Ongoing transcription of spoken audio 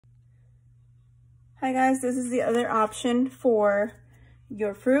Hi guys, this is the other option for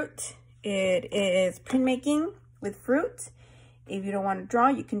your fruit. It is printmaking with fruit. If you don't want to draw,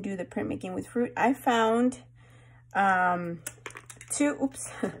 you can do the printmaking with fruit. I found two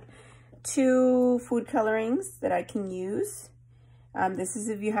food colorings that I can use. This is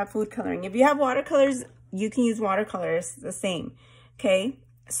if you have food coloring. If you have watercolors, you can use watercolors the same. Okay,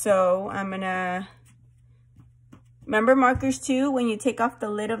 so I'm gonna, remember markers too, when you take off the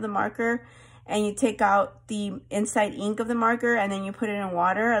lid of the marker and you take out the inside ink of the marker and then you put it in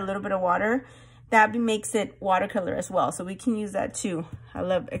water, a little bit of water, that makes it watercolor as well. So we can use that too. I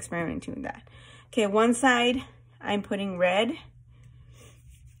love experimenting with that. Okay, one side I'm putting red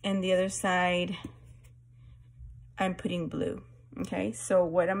and the other side I'm putting blue. Okay, so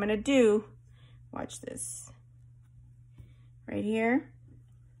what I'm gonna do, watch this. Right here,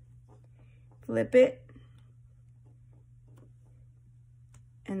 flip it,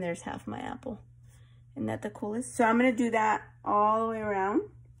 and there's half my apple. Isn't that the coolest? So I'm gonna do that all the way around,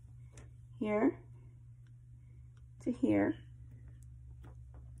 here to here.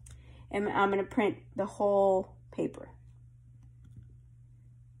 And I'm gonna print the whole paper.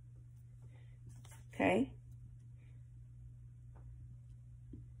 Okay.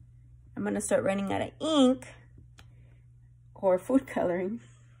 I'm gonna start running out of ink or food coloring.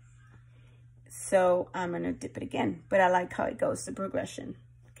 So I'm gonna dip it again, but I like how it goes, the progression,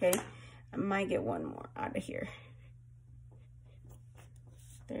 okay? I might get one more out of here.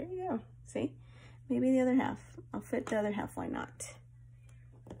 There you go, see? Maybe the other half. I'll fit the other half, why not?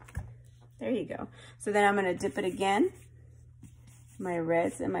 There you go. So then I'm gonna dip it again, my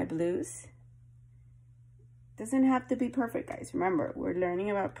reds and my blues. Doesn't have to be perfect, guys. Remember, we're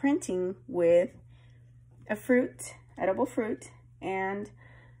learning about printing with a fruit, edible fruit, and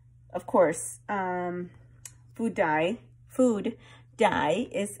of course, food dye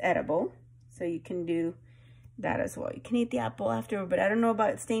is edible, so you can do that as well. You can eat the apple after, but I don't know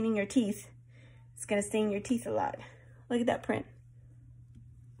about staining your teeth. It's gonna stain your teeth a lot. Look at that print.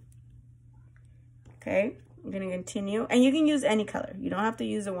 Okay, I'm gonna continue, and you can use any color. You don't have to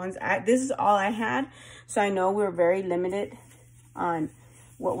use the ones, this is all I had, so I know we're very limited on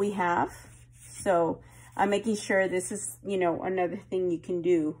what we have. So I'm making sure this is, you know, another thing you can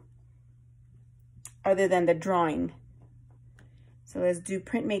do other than the drawing. So let's do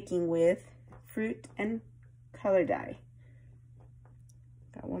printmaking with fruit and color dye.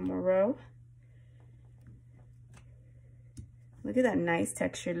 Got one more row. Look at that nice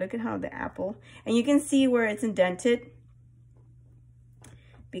texture. Look at how the apple, and you can see where it's indented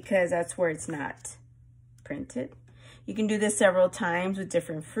because that's where it's not printed. You can do this several times with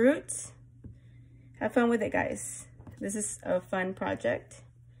different fruits. Have fun with it, guys. This is a fun project.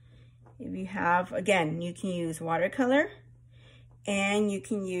 If you have, again, you can use watercolor and you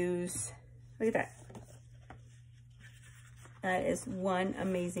can use, look at that. That is one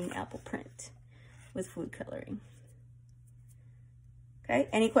amazing apple print with food coloring. Okay,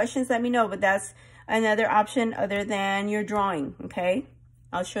 any questions, let me know, but that's another option other than your drawing, okay?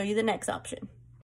 I'll show you the next option.